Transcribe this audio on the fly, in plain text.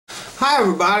Hi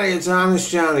everybody, it's Honest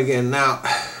John again. Now,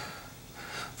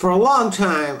 for a long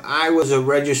time I was a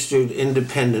registered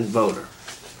independent voter.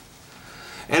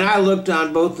 And I looked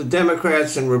on both the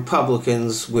Democrats and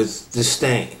Republicans with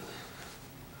disdain.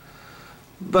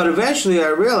 But eventually I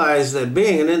realized that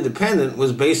being an independent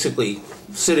was basically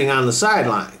sitting on the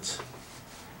sidelines.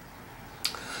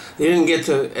 You didn't get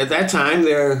to, at that time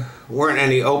there weren't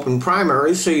any open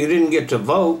primaries, so you didn't get to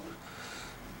vote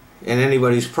in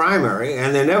anybody's primary,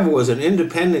 and there never was an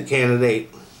independent candidate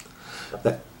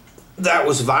that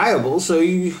was viable, so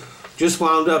you just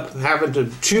wound up having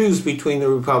to choose between the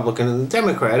Republican and the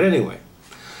Democrat anyway.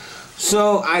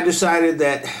 So I decided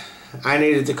that I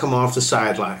needed to come off the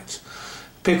sidelines,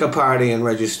 pick a party and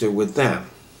register with them.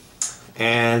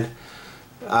 And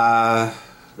the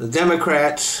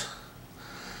Democrats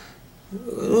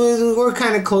were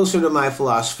kind of closer to my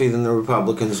philosophy than the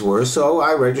Republicans were, so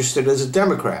I registered as a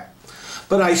Democrat.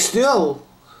 But I still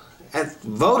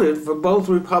voted for both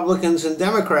Republicans and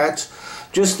Democrats,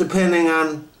 just depending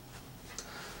on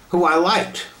who I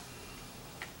liked.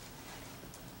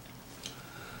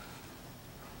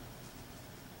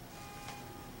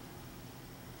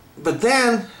 But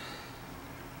then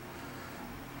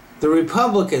the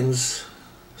Republicans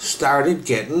started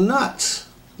getting nuts.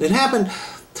 It happened,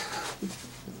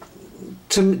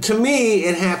 to me,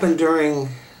 it happened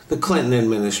during the Clinton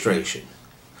administration,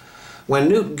 when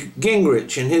Newt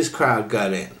Gingrich and his crowd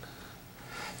got in.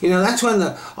 You know, that's when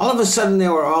all of a sudden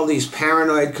there were all these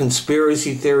paranoid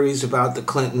conspiracy theories about the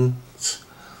Clintons.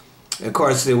 Of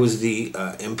course, there was the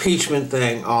impeachment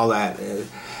thing, all that.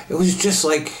 It was just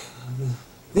like,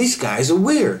 these guys are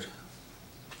weird.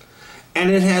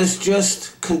 And it has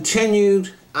just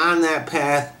continued on that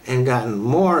path and gotten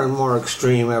more and more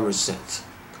extreme ever since.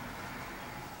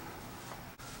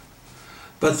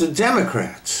 But the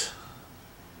Democrats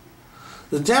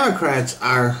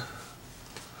are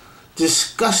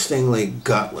disgustingly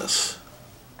gutless.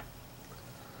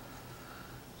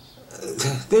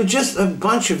 They're just a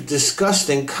bunch of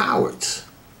disgusting cowards.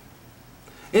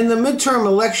 In the midterm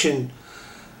election,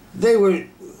 they were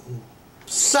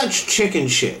such chicken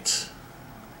shits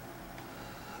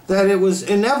that it was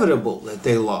inevitable that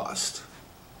they lost.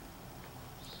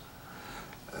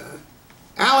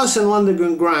 Allison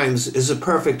Lundgren Grimes is a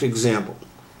perfect example.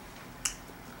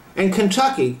 In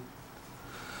Kentucky,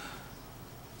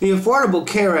 the Affordable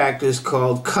Care Act is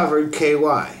called Covered KY,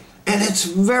 and it's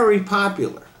very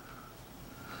popular.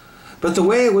 But the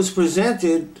way it was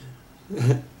presented,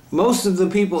 most of the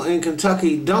people in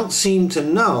Kentucky don't seem to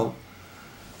know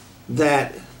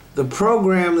that the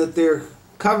program that they're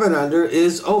covered under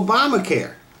is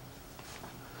Obamacare.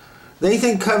 They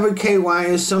think Covered KY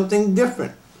is something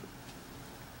different.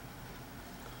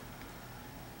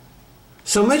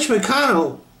 So Mitch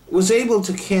McConnell was able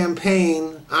to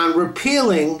campaign on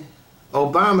repealing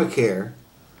Obamacare,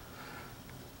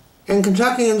 and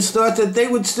Kentuckians thought that they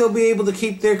would still be able to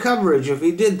keep their coverage if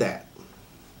he did that.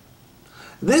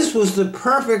 This was the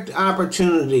perfect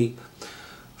opportunity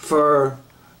for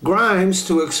Grimes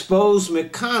to expose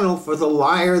McConnell for the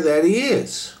liar that he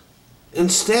is.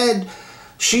 Instead,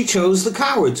 she chose the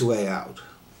coward's way out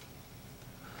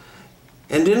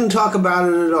and didn't talk about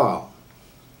it at all.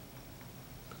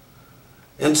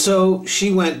 And so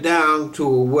she went down to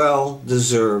a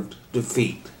well-deserved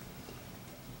defeat.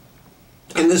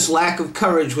 And this lack of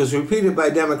courage was repeated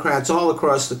by Democrats all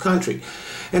across the country.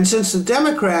 And since the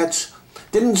Democrats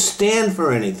didn't stand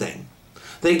for anything,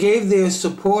 they gave their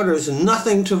supporters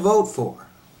nothing to vote for.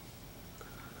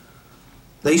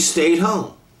 They stayed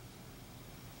home.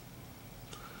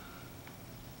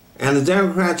 And the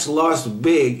Democrats lost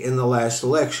big in the last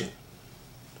election.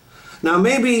 Now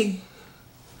maybe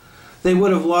they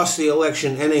would have lost the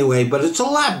election anyway, but it's a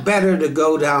lot better to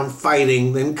go down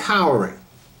fighting than cowering.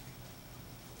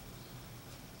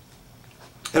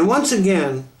 And once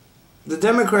again, the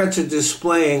Democrats are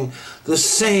displaying the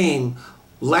same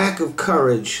lack of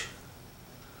courage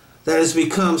that has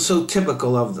become so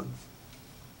typical of them.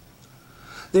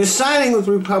 They're siding with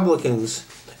Republicans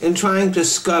in trying to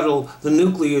scuttle the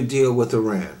nuclear deal with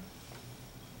Iran.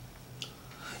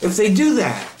 If they do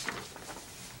that,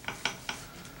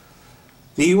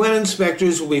 the UN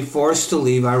inspectors will be forced to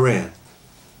leave Iran.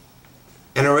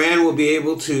 And Iran will be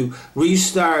able to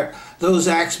restart those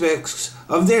aspects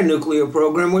of their nuclear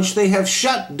program which they have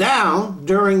shut down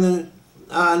during the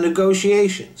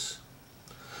negotiations.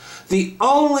 The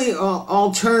only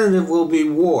alternative will be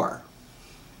war.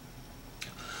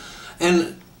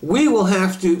 And we will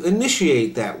have to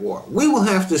initiate that war. We will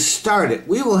have to start it.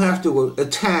 We will have to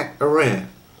attack Iran.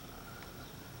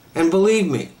 And believe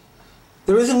me,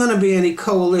 there isn't going to be any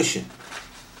coalition.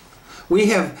 We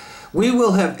have We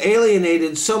will have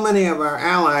alienated so many of our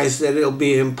allies that it'll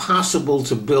be impossible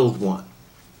to build one.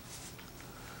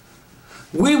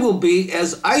 We will be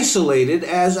as isolated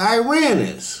as Iran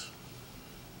is.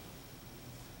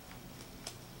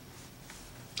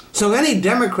 So any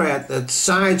Democrat that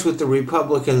sides with the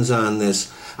Republicans on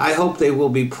this, I hope they will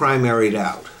be primaried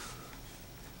out.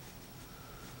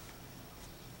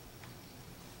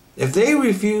 If they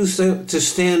refuse to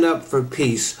stand up for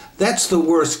peace, that's the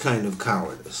worst kind of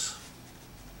cowardice.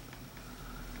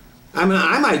 I mean,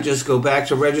 I might just go back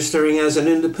to registering as an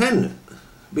independent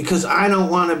because I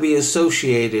don't want to be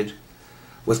associated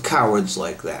with cowards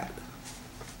like that.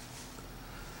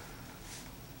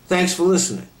 Thanks for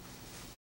listening.